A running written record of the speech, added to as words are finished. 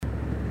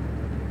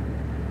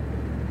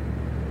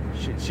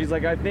She's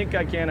like, I think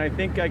I can.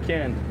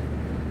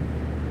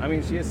 I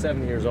mean, she is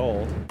 7 years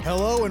old.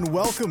 Hello and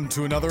welcome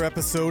to another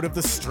episode of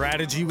the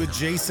Strategy with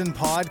Jason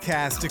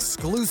podcast,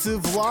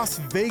 exclusive Las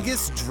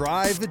Vegas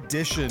Drive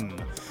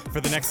edition. For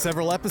the next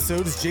several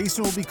episodes,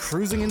 Jason will be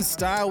cruising in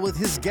style with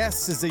his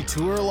guests as they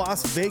tour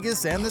Las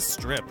Vegas and the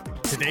Strip.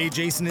 Today,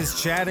 Jason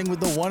is chatting with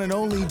the one and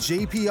only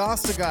JP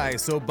Ostagai,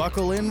 so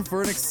buckle in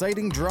for an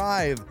exciting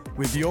drive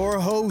with your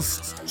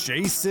host,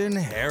 Jason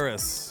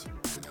Harris.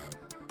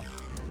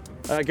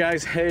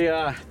 Guys,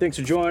 hey, thanks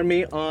for joining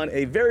me on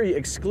a very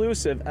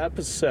exclusive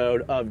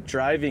episode of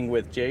Driving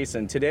with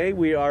Jason. Today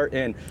we are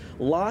in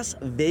Las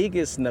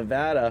Vegas,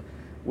 Nevada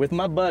with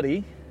my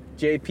buddy,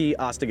 JP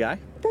Ostagai.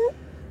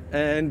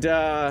 And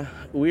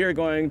we are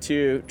going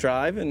to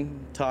drive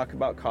and talk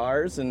about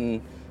cars, and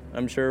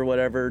I'm sure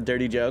whatever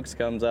dirty jokes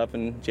comes up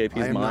in JP's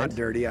mind. I am not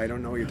dirty. I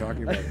don't know what you're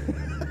talking about.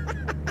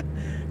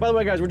 By the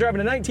way, guys, we're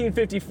driving a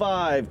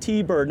 1955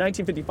 T-Bird.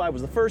 1955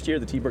 was the first year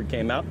the T-Bird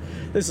came out.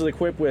 This is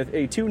equipped with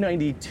a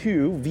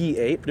 292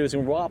 V8, producing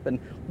a whopping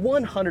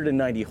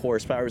 190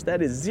 horsepower.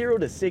 That is 0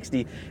 to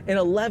 60 in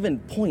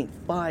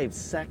 11.5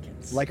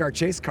 seconds. Like our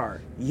chase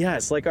car.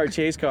 Yes, like our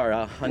chase car,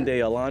 Hyundai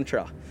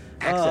Elantra.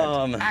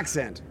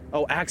 Accent.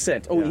 Oh,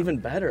 Accent. Oh, Yeah. Even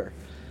better.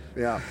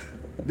 Yeah.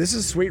 This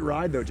is a sweet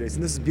ride, though,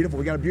 Jason. This is beautiful.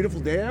 We got a beautiful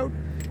day out.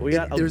 We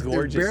got a There's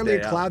gorgeous barely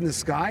day a cloud in the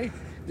sky.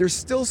 There's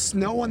still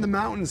snow on the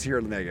mountains here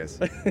in Vegas.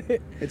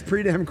 It's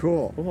pretty damn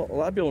cool. Well, a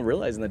lot of people don't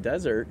realize in the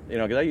desert,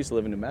 because I used to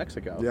live in New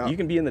Mexico. Yeah. You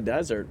can be in the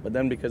desert, but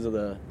then because of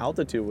the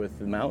altitude with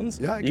the mountains,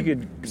 Yeah, you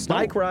could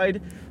bike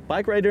ride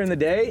during the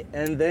day,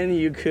 and then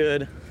you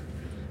could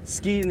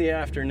ski in the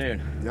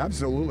afternoon. Yeah,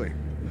 absolutely.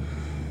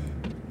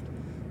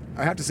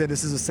 I have to say,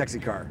 this is a sexy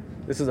car.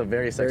 This is a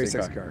very sexy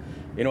car. car.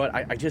 You know what?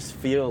 I just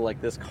feel like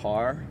this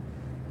car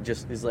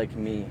just is like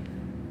me.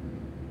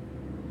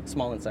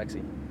 Small and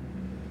sexy.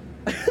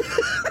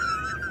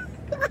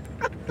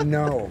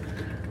 No.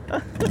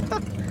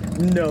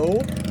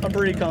 No? I'm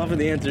pretty confident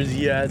the answer is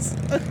yes.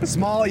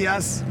 Small,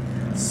 yes.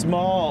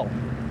 Small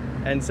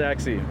and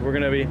sexy. We're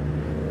gonna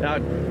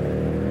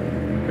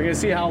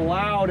see how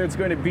loud it's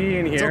going to be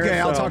in here. It's okay,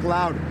 I'll talk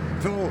loud.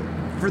 So,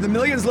 for the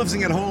millions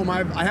listening at home,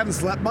 I haven't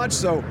slept much,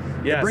 so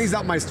Yes. It brings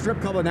out my strip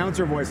club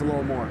announcer voice a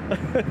little more.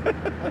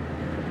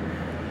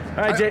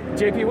 All right,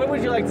 JP, what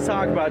would you like to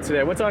talk about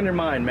today? What's on your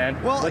mind, man?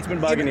 Well, what's been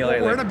bugging you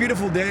lately? We're in a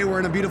beautiful day.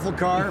 We're in a beautiful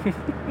car.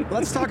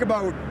 Let's talk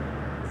about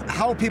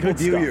how people Good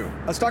view stuff. you.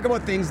 Let's talk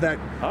about things that,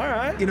 All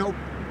right.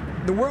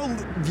 The world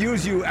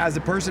views you as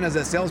a person, as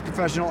a sales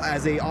professional,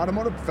 as a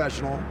automotive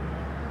professional.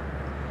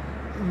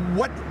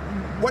 What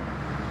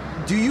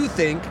do you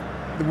think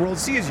the world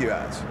sees you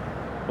as?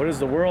 What does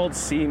the world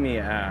see me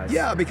as?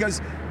 Yeah,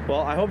 because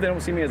Well, I hope they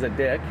don't see me as a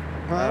dick.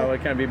 That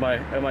would kind of be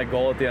my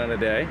goal at the end of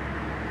the day.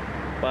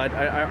 But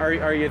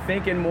are you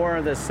thinking more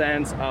in the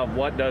sense of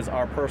what does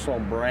our personal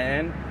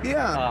brand?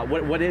 Yeah.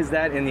 What is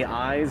that in the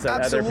eyes of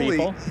absolutely,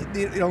 other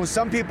people?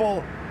 Some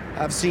people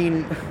have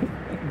seen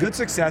good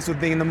success with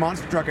being the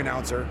monster truck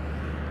announcer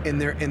in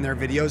their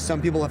videos.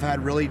 Some people have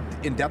had really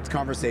in-depth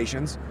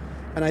conversations,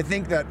 and I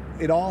think that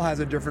it all has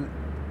a different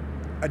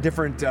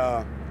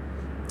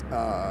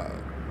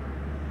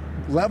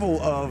level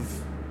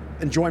of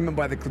enjoyment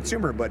by the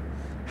consumer. But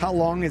how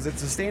long is it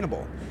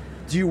sustainable?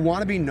 Do you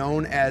want to be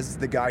known as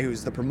the guy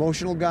who's the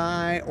promotional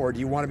guy, or do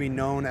you want to be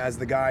known as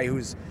the guy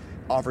who's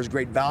offers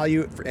great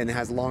value and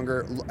has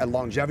longer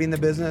longevity in the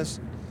business?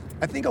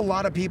 I think a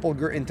lot of people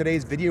in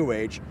today's video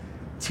age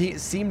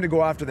seem to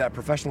go after that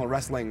professional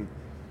wrestling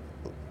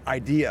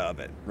idea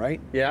of it,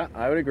 right? Yeah,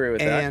 I would agree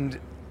with that. And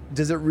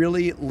does it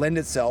really lend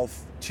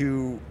itself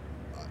to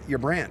your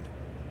brand?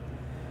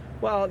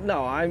 Well,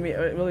 no, I mean,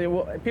 really,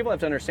 people have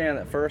to understand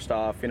that first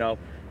off,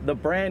 the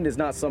brand is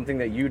not something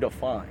that you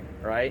define,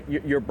 right?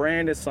 Your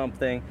brand is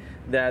something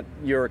that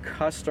your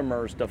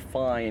customers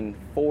define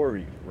for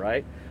you,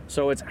 right?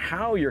 So it's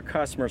how your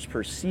customers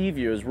perceive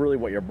you is really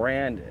what your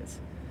brand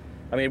is.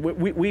 I mean,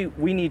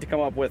 we need to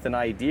come up with an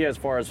idea as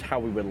far as how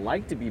we would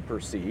like to be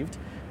perceived,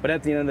 but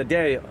at the end of the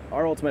day,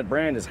 our ultimate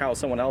brand is how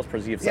someone else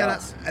perceives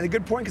us. And a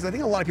good point, because I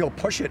think a lot of people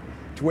push it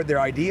to what their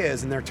idea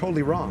is, and they're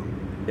totally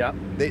wrong. Yeah.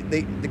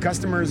 The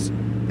customers,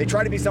 they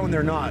try to be someone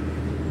they're not.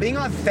 Being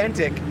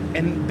authentic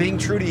and being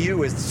true to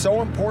you is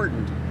so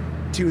important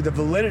to the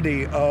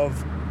validity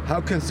of how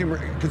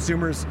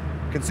consumers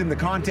consume the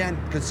content,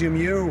 consume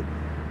you,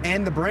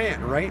 and the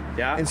brand, right?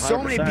 Yeah, and so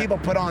 100%. many people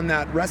put on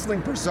that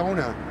wrestling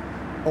persona,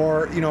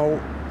 or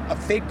a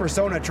fake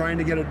persona trying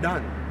to get it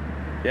done.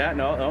 Yeah,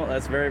 no,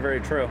 that's very,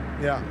 very true.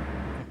 Yeah.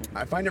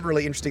 I find it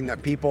really interesting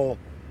that people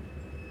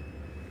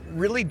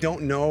really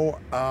don't know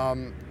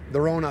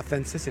their own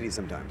authenticity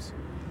sometimes.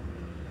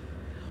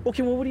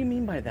 Okay, well, what do you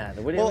mean by that?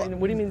 What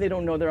do you mean they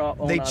don't know their own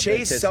They chase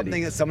authenticity?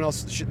 something that someone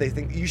else they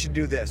think you should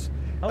do this.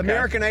 Okay.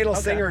 American Idol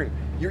Okay. singer,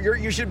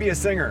 you should be a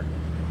singer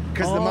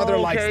because the mother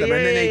likes them, yeah,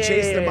 and then they yeah,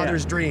 chase yeah, the yeah.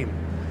 mother's dream.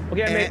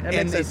 Okay, that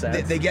and makes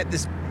sense. they get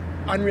this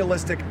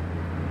unrealistic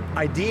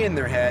idea in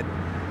their head,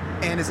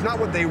 and it's not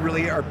what they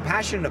really are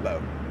passionate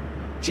about.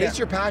 Chase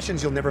your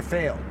passions, you'll never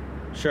fail.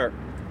 Sure.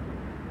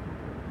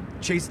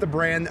 chase the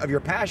brand of your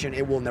passion,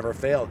 it will never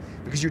fail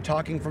because you're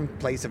talking from a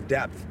place of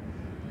depth,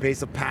 a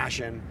place of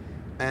passion,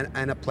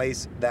 and a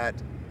place that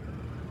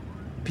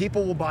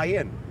people will buy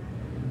in.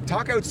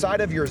 Talk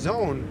outside of your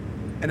zone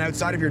and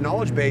outside of your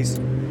knowledge base,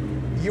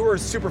 you are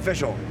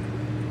superficial.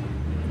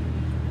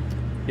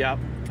 Yeah,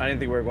 I didn't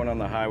think we were going on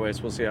the highway,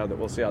 so we'll see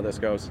how this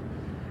goes.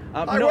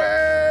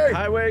 Highway!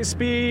 Highway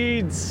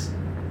speeds.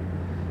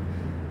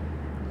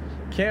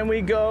 Can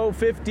we go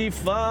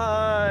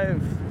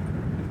 55?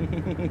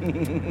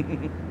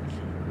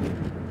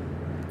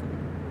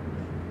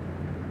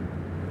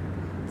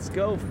 Let's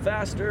go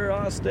faster,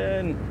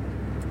 Austin.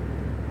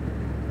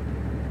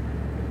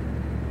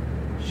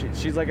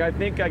 She's like, I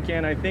think I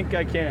can. I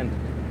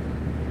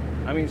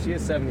mean, she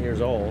is 7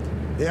 years old.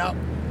 Yeah.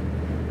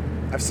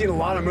 I've seen a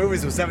lot of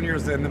movies with 7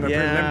 years in them.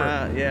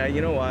 Yeah,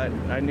 you know what?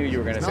 I knew you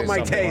were going to say something Not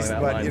my taste,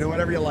 along that but lines. you know,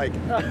 whatever you like.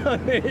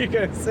 You're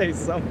going to say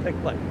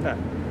something like that.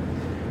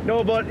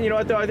 No, but you know,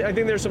 I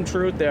think there's some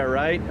truth there,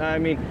 right? I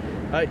mean,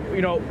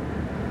 you know,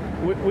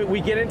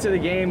 we get into the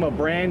game of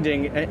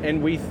branding,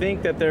 and we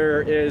think that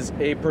there is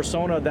a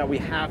persona that we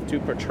have to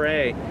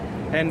portray,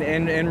 and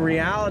in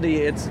reality,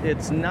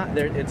 it's not.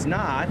 It's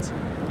not.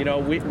 You know,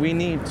 we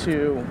need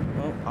to.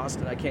 Oh,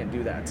 Austin, I can't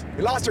do that.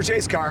 We lost our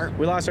chase car.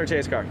 We lost our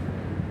chase car.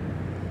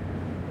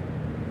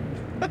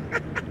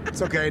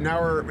 It's okay.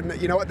 Now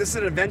you know what? This is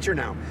an adventure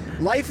now.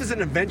 Life is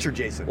an adventure,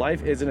 Jason.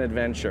 Life is an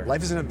adventure.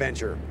 Life is an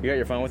adventure. You got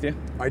your phone with you?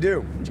 I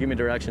do. Did you give me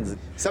directions?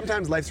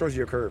 Sometimes life throws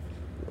you a curve.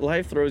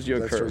 Life throws you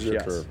a curve. Throws you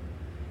Yes. a curve.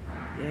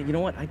 Yeah, you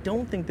know what? I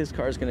don't think this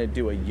car is going to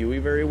do a UE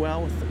very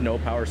well with no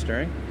power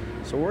steering.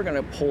 So we're going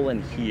to pull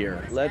in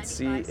here. Let's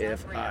see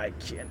if I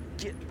can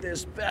get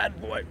this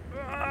bad boy.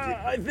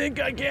 I think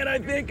I can.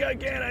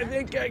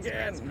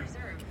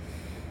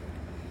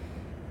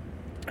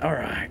 All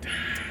right.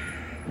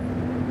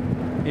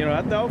 You know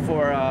what, though?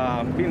 For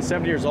being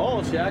 70 years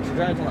old, she actually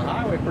drives on the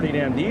highway pretty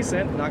damn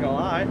decent, not going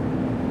to lie.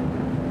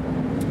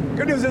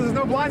 Good news is there's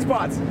no blind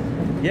spots.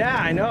 Yeah,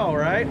 I know,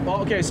 right?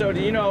 Well, okay, so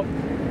do you know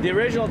the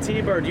original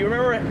T-Bird? Do you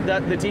remember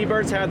that the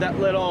T-Birds had that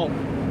little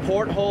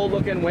porthole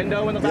looking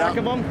window in the back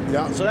of them?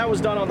 Yeah. So that was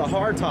done on the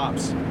hard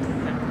tops.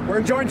 We're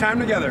enjoying time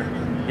together.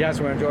 Yes,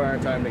 we're enjoying our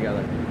time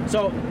together.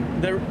 So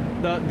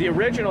the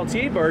original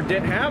T-Bird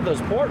didn't have those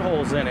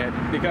portholes in it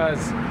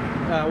because,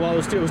 well, it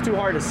was too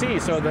hard to see.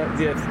 So the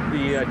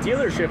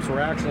dealerships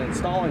were actually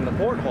installing the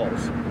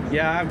portholes.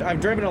 Yeah,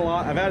 I've driven a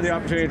lot. I've had the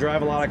opportunity to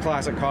drive a lot of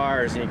classic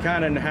cars, and you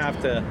kind of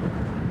have to.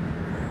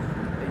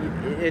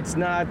 It's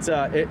not.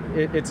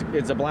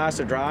 It's a blast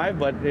to drive,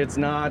 but it's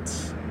not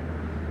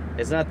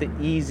the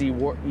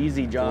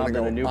easy job in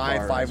a new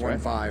car.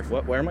 I-515. Right?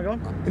 What? Where am I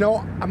going? You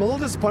know, I'm a little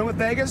disappointed with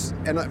Vegas,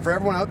 and for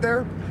everyone out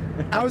there,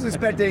 I was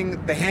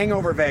expecting the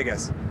Hangover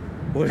Vegas.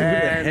 What is the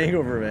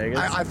Hangover Vegas?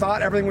 I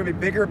thought everything would be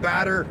bigger,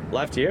 badder.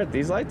 Left here at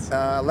these lights?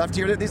 Left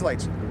here at these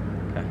lights.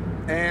 Okay.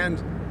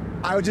 And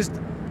I would just,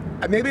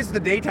 maybe it's the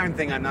daytime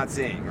thing I'm not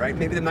seeing, right?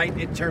 Maybe the night,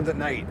 it turns at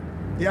night.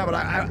 Yeah, but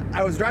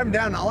I was driving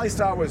down and all I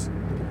saw was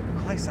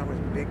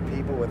big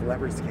people with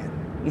leopard skin.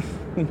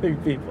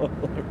 Big people.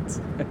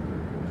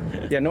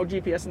 Yeah, no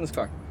GPS in this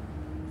car.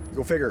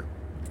 Go figure.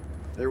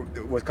 There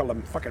was called a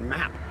fucking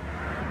map.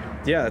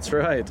 Yeah, that's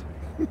right.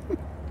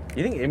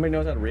 You think anybody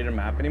knows how to read a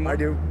map anymore? I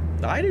do.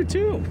 I do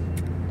too.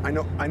 I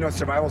know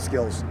survival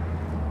skills.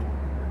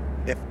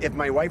 If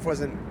my wife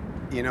wasn't,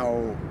 you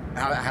know,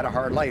 had a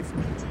hard life,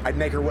 I'd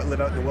make her live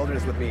out in the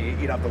wilderness with me,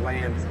 eat off the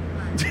land.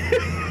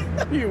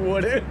 You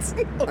wouldn't.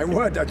 I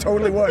would. I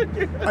totally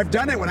would. I've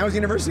done it when I was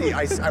in university.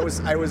 I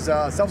was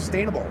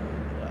self-sustainable.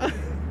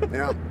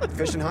 Yeah,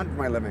 fish and hunt for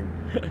my living.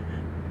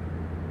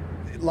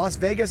 Las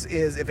Vegas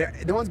is, if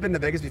no one's been to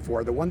Vegas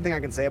before, the one thing I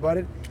can say about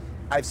it,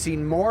 I've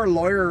seen more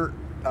lawyer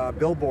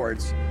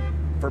billboards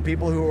for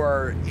people who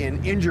are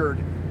injured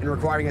and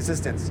requiring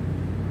assistance.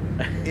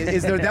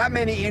 Is there that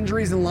many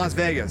injuries in Las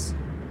Vegas?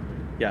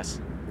 Yes.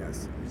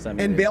 Yes.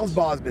 And Bail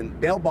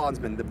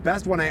Bondsman, the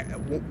best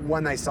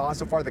one I saw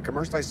so far, the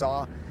commercial I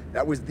saw,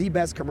 that was the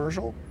best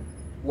commercial,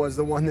 was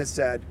the one that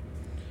said,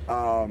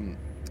 Las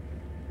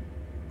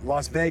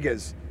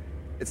Vegas,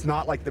 it's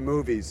not like the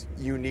movies,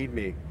 you need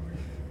me.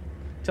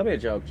 Tell me a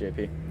joke,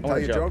 JP. Tell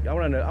you a joke? I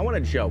want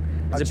a joke.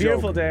 It's a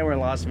beautiful day. We're in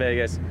Las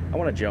Vegas. I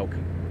want a joke. Do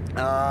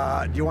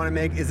you want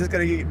to is this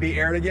going to be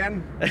aired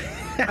again?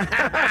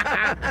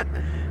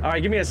 All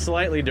right, give me a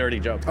slightly dirty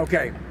joke.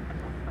 Okay.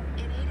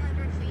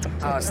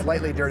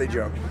 Slightly dirty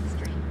joke.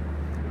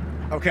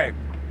 Okay.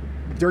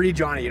 Dirty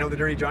Johnny. You know the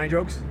Dirty Johnny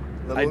jokes?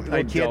 The little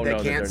kid don't know that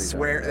the can't Dirty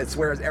swear, Johnny that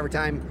swears every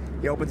time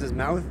he opens his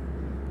mouth.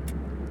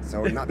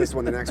 So not this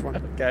one, the next one.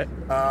 Okay.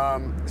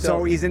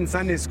 So he's in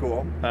Sunday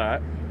school. All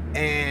right.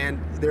 And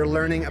they're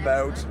learning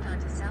about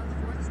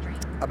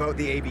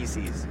the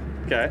ABCs.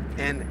 Okay.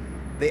 And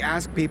they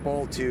ask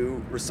people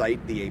to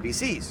recite the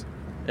ABCs.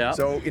 Yeah.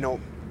 So, you know,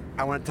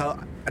 I want to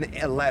tell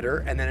a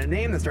letter and then a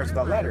name that starts with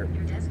that letter.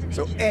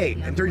 So A,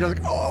 and Dirty John's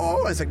like,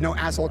 oh, it's like, no,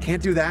 asshole,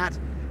 can't do that.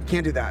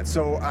 Can't do that.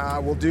 So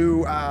we'll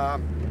do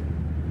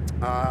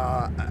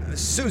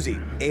Susie.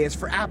 A is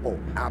for apple.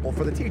 Apple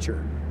for the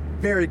teacher.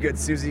 Very good,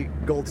 Susie,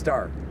 gold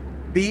star.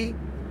 B,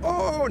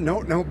 Oh,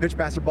 no, bitch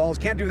bastard balls.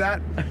 Can't do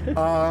that.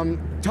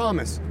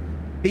 Thomas.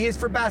 B is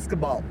for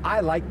basketball. I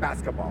like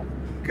basketball.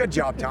 Good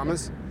job,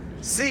 Thomas.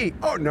 C.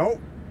 Oh, no.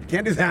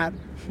 Can't do that.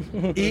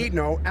 E,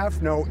 no.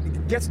 F, no.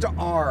 Gets to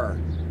R.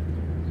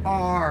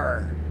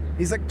 R.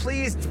 He's like,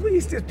 please,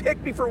 just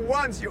pick me for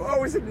once. You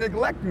always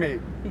neglect me.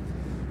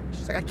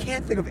 She's like, I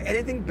can't think of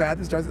anything bad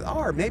that starts with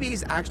R. Maybe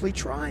he's actually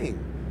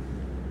trying.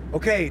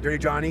 Okay, Dirty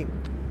Johnny.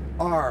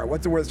 R.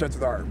 What's the word that starts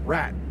with R?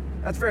 Rat.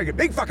 That's very good.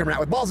 Big fucking rat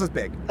with balls this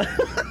big.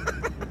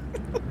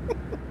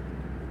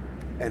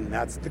 And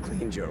that's the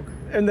clean joke.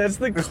 And that's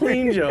the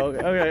clean joke.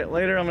 Okay,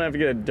 later I'm gonna have to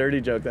get a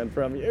dirty joke then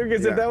from you.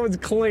 Because if that one's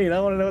clean,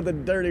 I want to know what the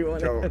dirty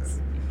one is.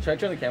 Should I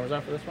turn the cameras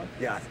on for this one?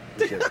 Yeah.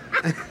 You should.